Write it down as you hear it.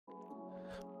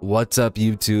What's up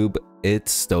YouTube?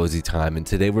 It's Stozy time, and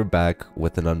today we're back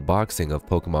with an unboxing of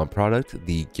Pokemon product,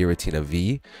 the Giratina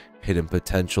V Hidden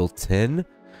Potential tin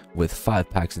with 5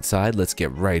 packs inside. Let's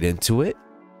get right into it.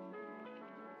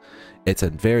 It's a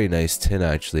very nice tin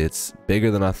actually. It's bigger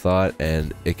than I thought,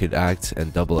 and it could act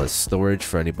and double as storage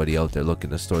for anybody out there looking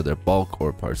to store their bulk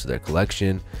or parts of their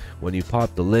collection. When you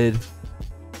pop the lid,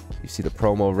 you see the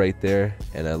promo right there,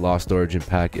 and a Lost Origin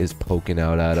pack is poking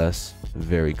out at us.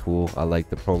 Very cool. I like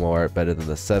the promo art better than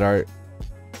the set art.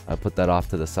 I put that off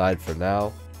to the side for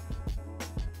now,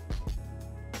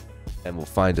 and we'll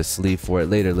find a sleeve for it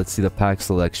later. Let's see the pack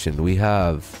selection we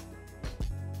have,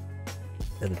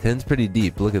 and the tin's pretty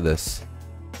deep. Look at this.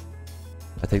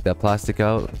 I take that plastic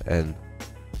out and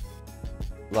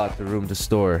lots of room to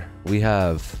store. We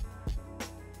have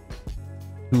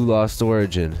 2 Lost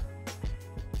Origin,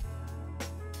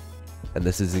 and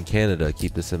this is in Canada.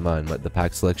 Keep this in mind. The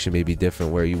pack selection may be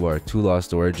different where you are. 2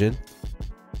 Lost Origin,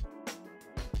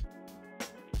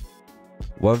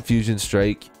 1 Fusion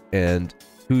Strike, and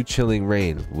 2 Chilling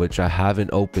Rain, which I haven't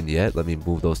opened yet. Let me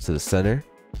move those to the center.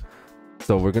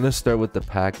 So we're gonna start with the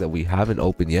pack that we haven't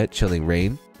opened yet, Chilling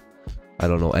Rain. I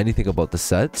don't know anything about the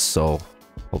sets, so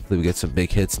hopefully we get some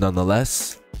big hits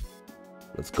nonetheless.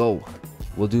 Let's go.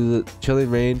 We'll do the Chilling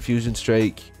Rain, Fusion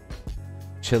Strike,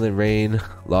 Chilling Rain,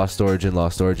 Lost Origin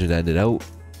ended out.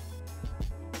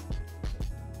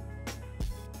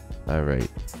 Alright.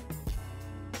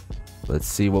 Let's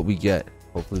see what we get.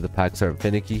 Hopefully the packs aren't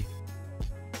finicky.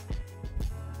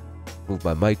 Move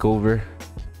my mic over.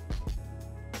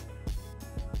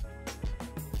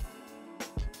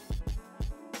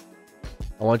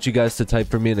 I want you guys to type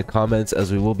for me in the comments,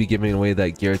 as we will be giving away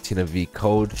that Giratina V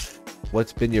code.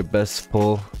 What's been your best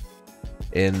pull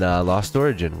in Lost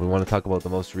Origin? We want to talk about the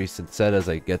most recent set as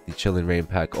I get the Chilling Rain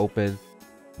pack open.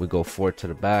 We go 4 to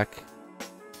the back,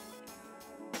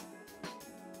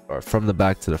 or from the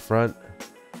back to the front,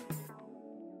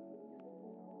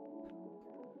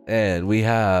 and we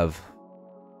have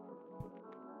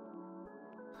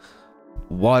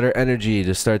Water Energy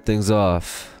to start things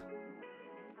off.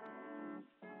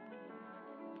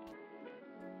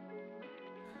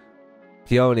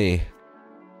 Peony,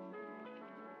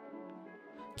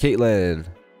 Caitlin,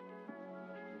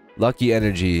 Lucky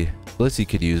Energy. Blissey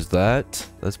could use that.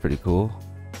 That's pretty cool.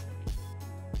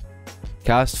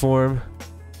 Cast Form,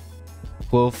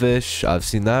 Quillfish. I've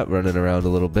seen that running around a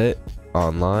little bit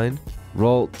online.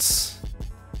 Rolts,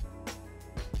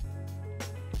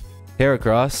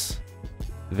 Heracross.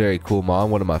 Very cool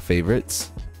mom, one of my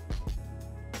favorites.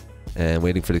 And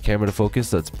waiting for the camera to focus.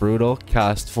 That's brutal.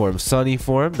 Cast Form, Sunny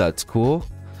Form. That's cool.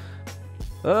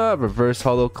 Reverse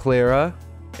Holo Clara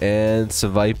and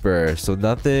Seviper. So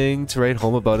nothing to write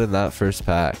home about in that first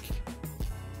pack.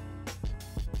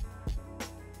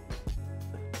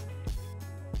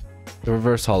 The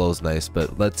reverse holo is nice,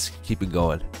 but let's keep it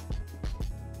going.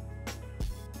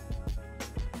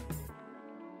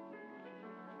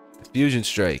 Fusion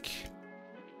Strike.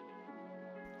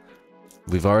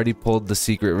 We've already pulled the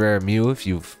secret rare Mew. If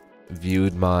you've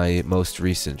viewed my most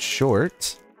recent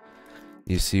short,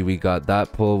 you see we got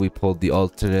that pull. We pulled the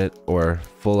alternate or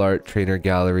full art trainer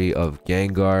gallery of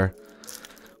Gengar.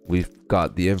 We've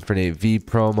got the Infinite V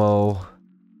promo.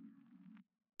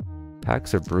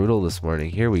 Packs are brutal this morning.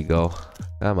 Here we go.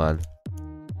 Come on.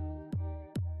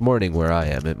 Morning where I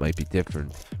am. It might be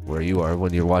different where you are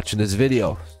when you're watching this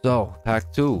video. So,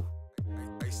 pack 2.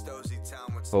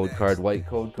 Code card, white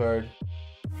code card.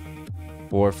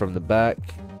 4 from the back.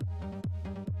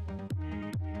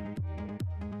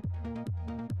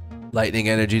 Lightning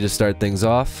Energy to start things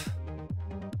off.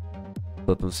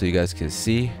 Flip them so you guys can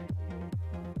see.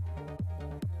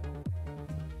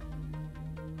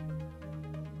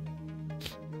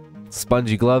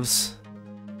 Spongy Gloves.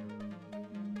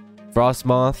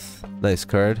 Frostmoth. Nice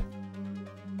card.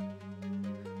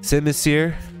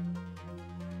 Simisear.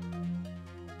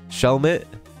 Shelmet.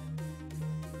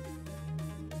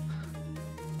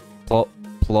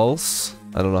 Pulse.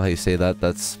 I don't know how you say that.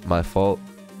 That's my fault.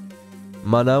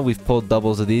 Mana. We've pulled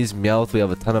doubles of these. Meowth. We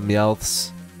have a ton of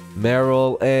Meowths.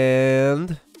 Meryl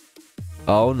and...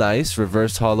 oh, nice.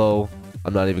 Reverse Holo.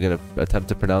 I'm not even going to attempt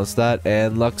to pronounce that.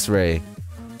 And Luxray.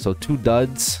 So 2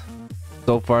 duds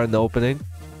so far in the opening.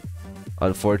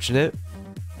 Unfortunate.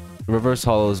 Reverse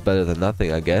Holo is better than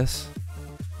nothing, I guess.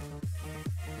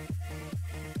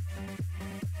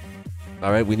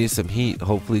 Alright, we need some heat.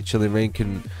 Hopefully Chilling Rain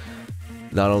can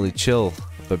not only chill,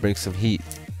 but bring some heat.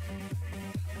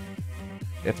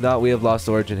 If not, we have Lost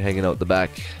Origin hanging out the back.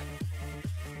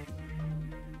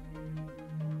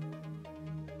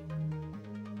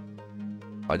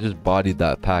 I just bodied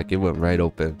that pack. It went right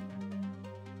open.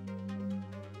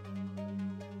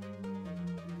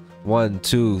 1,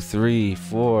 2, 3,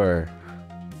 4.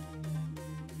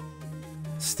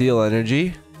 Steel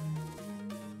energy.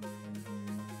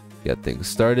 Get things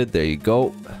started. There you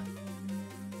go.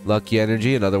 Lucky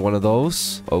energy, another one of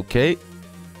those. Okay.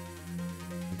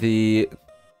 The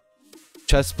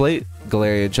chest plate,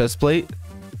 Galarian chest plate,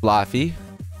 Laffy.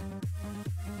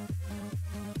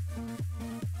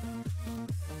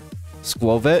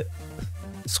 Squovet,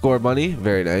 Score Bunny,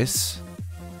 very nice.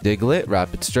 Diglett,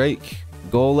 Rapid Strike,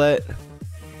 Golett,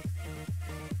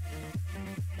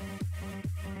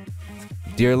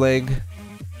 Deerling.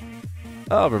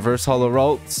 Oh, reverse holo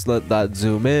rolls. Let that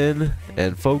zoom in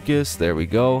and focus. There we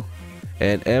go.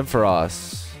 And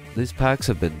Ampharos. These packs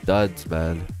have been duds,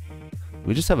 man.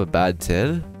 We just have a bad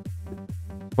tin.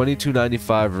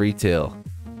 $22.95 retail.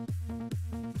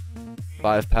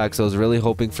 5 packs. I was really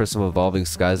hoping for some Evolving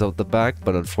Skies out the back,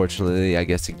 but unfortunately, I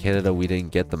guess in Canada we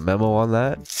didn't get the memo on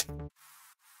that.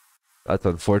 That's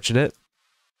unfortunate.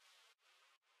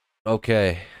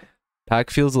 Okay. Pack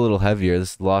feels a little heavier.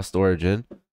 This is Lost Origin.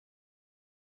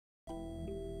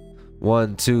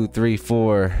 1, 2, 3,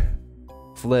 4.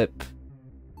 Flip.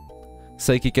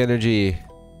 Psychic Energy.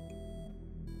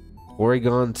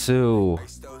 Oregon 2.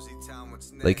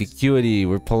 Lake Acuity.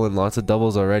 We're pulling lots of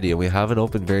doubles already, and we haven't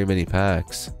opened very many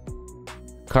packs.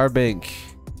 Carbink.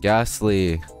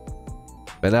 Ghastly.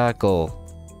 Benacle.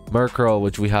 Murkrow,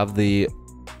 which we have the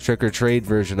Trick or Trade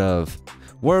version of.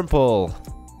 Wurmple.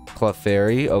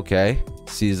 Clefairy. Okay.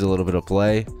 Sees a little bit of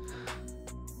play.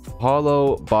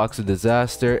 Hollow. Box of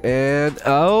Disaster. And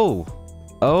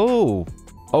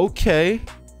okay.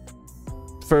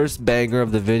 First banger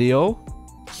of the video.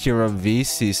 Kyurem V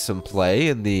sees some play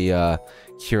in the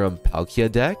Kyurem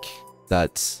Palkia deck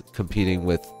that's competing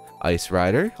with Ice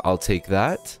Rider. I'll take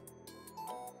that.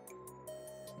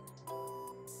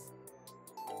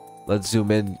 Let's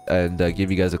zoom in and give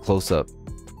you guys a close-up.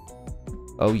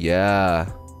 Oh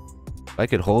yeah. If I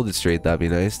could hold it straight, that'd be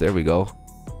nice. There we go.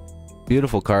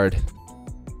 Beautiful card.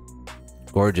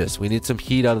 Gorgeous. We need some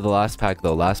heat out of the last pack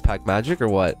though. Last pack magic or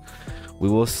what? We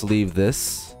will sleeve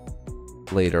this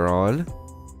later on.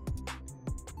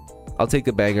 I'll take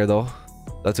the banger though.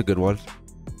 That's a good one.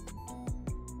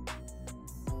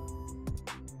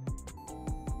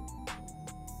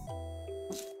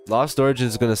 Lost Origin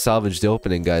is going to salvage the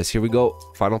opening, guys. Here we go.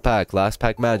 Final pack. Last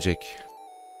pack magic.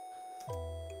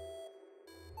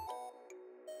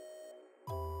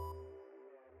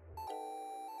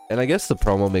 And I guess the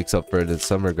promo makes up for it in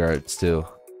some regards too.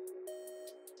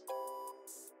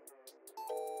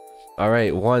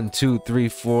 Alright, 1, 2, 3,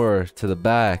 4 to the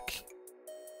back.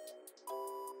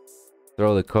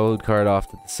 Throw the code card off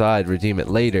to the side, redeem it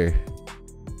later.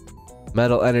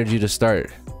 Metal Energy to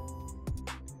start.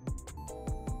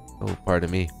 Oh, pardon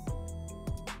me.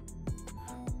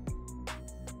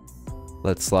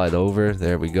 Let's slide over.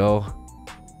 There we go.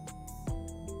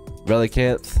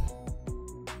 Relicanth.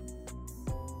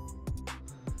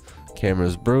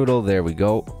 Camera's brutal. There we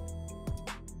go.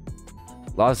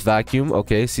 Lost Vacuum.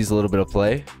 Okay, sees a little bit of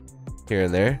play here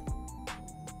and there.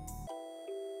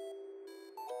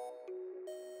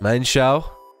 Mineshaw.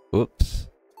 Oops.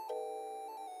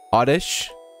 Oddish.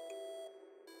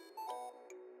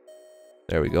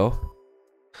 There we go.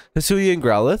 Hisuian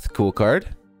Growlithe. Cool card.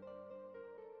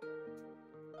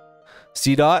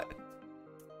 Seedot.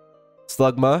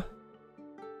 Slugma.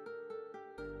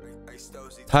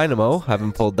 Dynamo.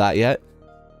 Haven't pulled that yet.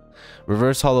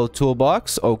 Reverse Hollow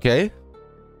Toolbox. Okay.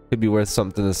 Could be worth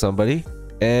something to somebody.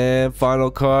 And final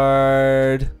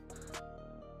card.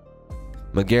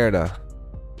 Magearna.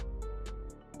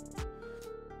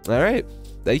 Alright.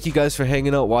 Thank you guys for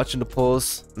hanging out, watching the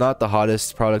pulls. Not the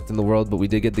hottest product in the world, but we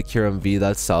did get the Kyurem V.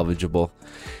 That's salvageable.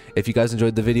 If you guys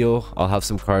enjoyed the video, I'll have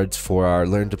some cards for our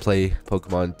Learn to Play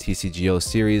Pokemon TCGO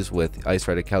series with Ice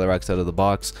Rider Calyrex out of the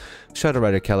box, Shadow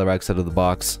Rider Calyrex out of the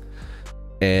box,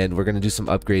 and we're going to do some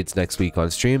upgrades next week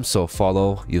on stream, so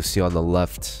follow. You'll see on the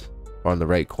left or on the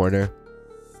right corner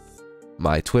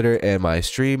my Twitter and my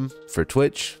stream for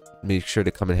Twitch. Make sure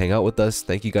to come and hang out with us.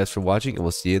 Thank you guys for watching, and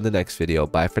we'll see you in the next video.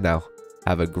 Bye for now.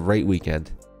 Have a great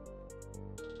weekend.